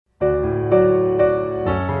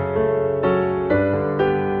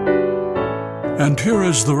And here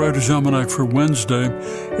is the Writer's Almanac for Wednesday.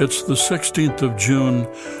 It's the 16th of June,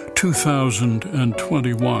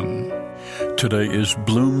 2021. Today is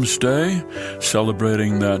Bloomsday,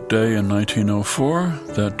 celebrating that day in 1904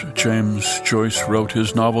 that James Joyce wrote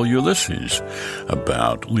his novel Ulysses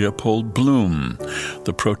about Leopold Bloom,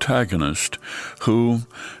 the protagonist, who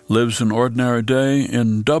lives an ordinary day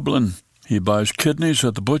in Dublin. He buys kidneys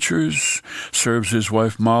at the butcher's, serves his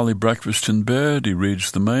wife Molly breakfast in bed, he reads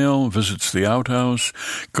the mail, visits the outhouse,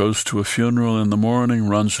 goes to a funeral in the morning,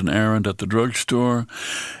 runs an errand at the drugstore,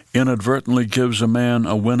 inadvertently gives a man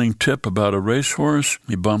a winning tip about a racehorse.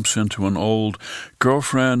 He bumps into an old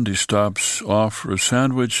girlfriend. He stops off for a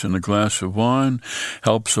sandwich and a glass of wine,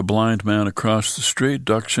 helps a blind man across the street,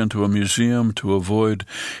 ducks into a museum to avoid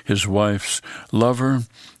his wife's lover,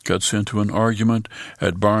 gets into an argument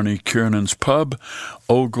at Barney Kiernan's pub,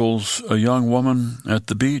 ogles a young woman at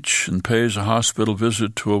the beach, and pays a hospital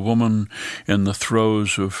visit to a woman in the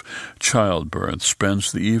throes of childbirth,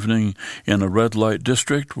 spends the evening in a red light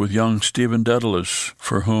district with young Stephen Dedalus,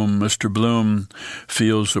 for whom Mr. Bloom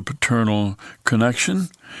feels a paternal connection,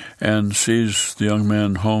 and sees the young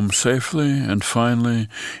man home safely, and finally,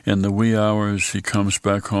 in the wee hours, he comes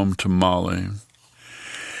back home to Molly.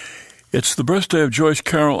 It's the birthday of Joyce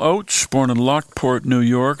Carol Oates, born in Lockport, New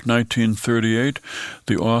York, 1938,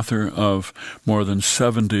 the author of more than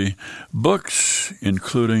 70 books,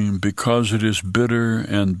 including Because It Is Bitter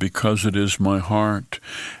and Because It Is My Heart,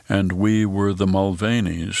 and We Were the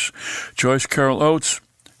Mulvaneys. Joyce Carol Oates,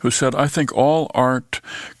 who said, "I think all art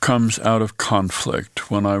comes out of conflict.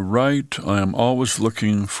 When I write, I am always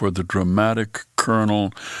looking for the dramatic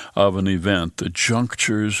kernel of an event, the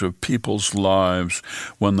junctures of people's lives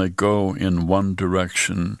when they go in one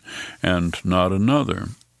direction and not another."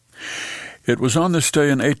 It was on this day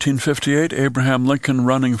in 1858, Abraham Lincoln,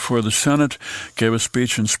 running for the Senate, gave a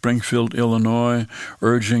speech in Springfield, Illinois,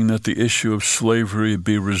 urging that the issue of slavery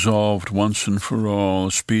be resolved once and for all,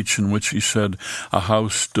 a speech in which he said, "A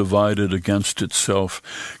house divided against itself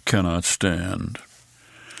cannot stand."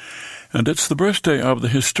 And it's the birthday of the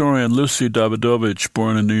historian Lucy Davidovich,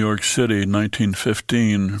 born in New York City,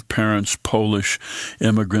 1915. Parents, Polish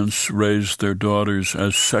immigrants, raised their daughters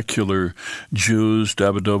as secular Jews.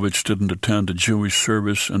 Davidovich didn't attend a Jewish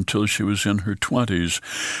service until she was in her 20s.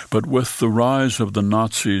 But with the rise of the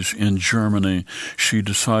Nazis in Germany, she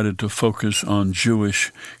decided to focus on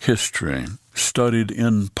Jewish history. Studied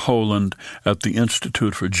in Poland at the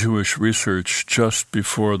Institute for Jewish Research just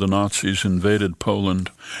before the Nazis invaded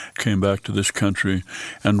Poland, came back to this country,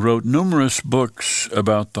 and wrote numerous books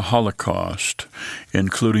about the Holocaust,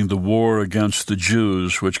 including The War Against the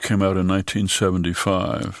Jews, which came out in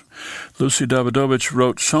 1975. Lucy Davidovich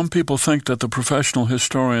wrote, "Some people think that the professional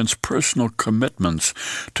historian's personal commitments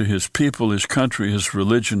to his people, his country, his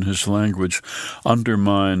religion, his language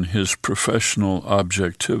undermine his professional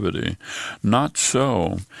objectivity. Not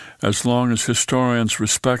so, as long as historians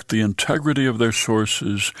respect the integrity of their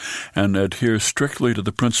sources and adhere strictly to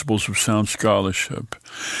the principles of sound scholarship.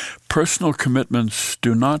 Personal commitments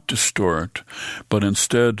do not distort, but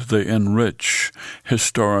instead they enrich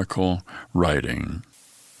historical writing."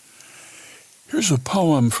 Here's a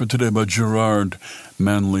poem for today by Gerard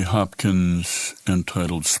Manley Hopkins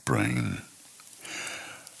entitled Spring.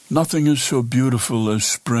 Nothing is so beautiful as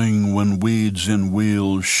spring, when weeds in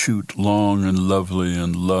wheels shoot long and lovely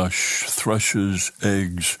and lush. Thrushes'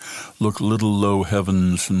 eggs look little low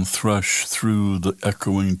heavens, and thrush through the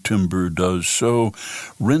echoing timber does so.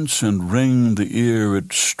 Rinse and ring the ear,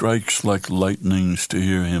 it strikes like lightnings to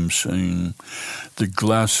hear him sing. The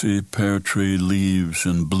glassy pear tree leaves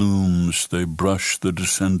and blooms, they brush the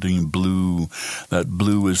descending blue. That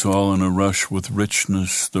blue is all in a rush with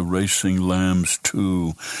richness, the racing lambs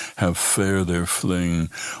too have fair their fling.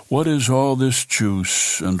 What is all this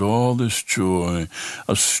juice and all this joy?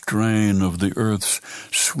 A strain of the earth's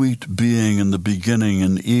sweet being in the beginning,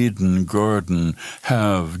 in Eden garden.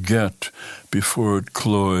 Have, get, before it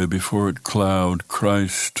cloy, before it cloud,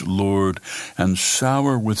 Christ, Lord, and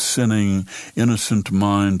sour with sinning, innocent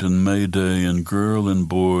mind and Mayday and girl and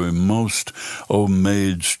boy, most, O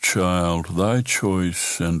maid's child, thy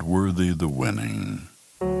choice and worthy the winning.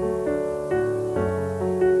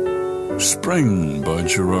 Spring by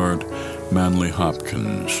Gerard Manley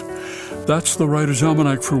Hopkins. That's the Writer's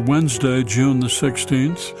Almanac for Wednesday, June the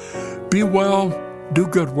 16th. Be well, do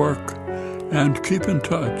good work, and keep in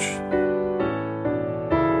touch.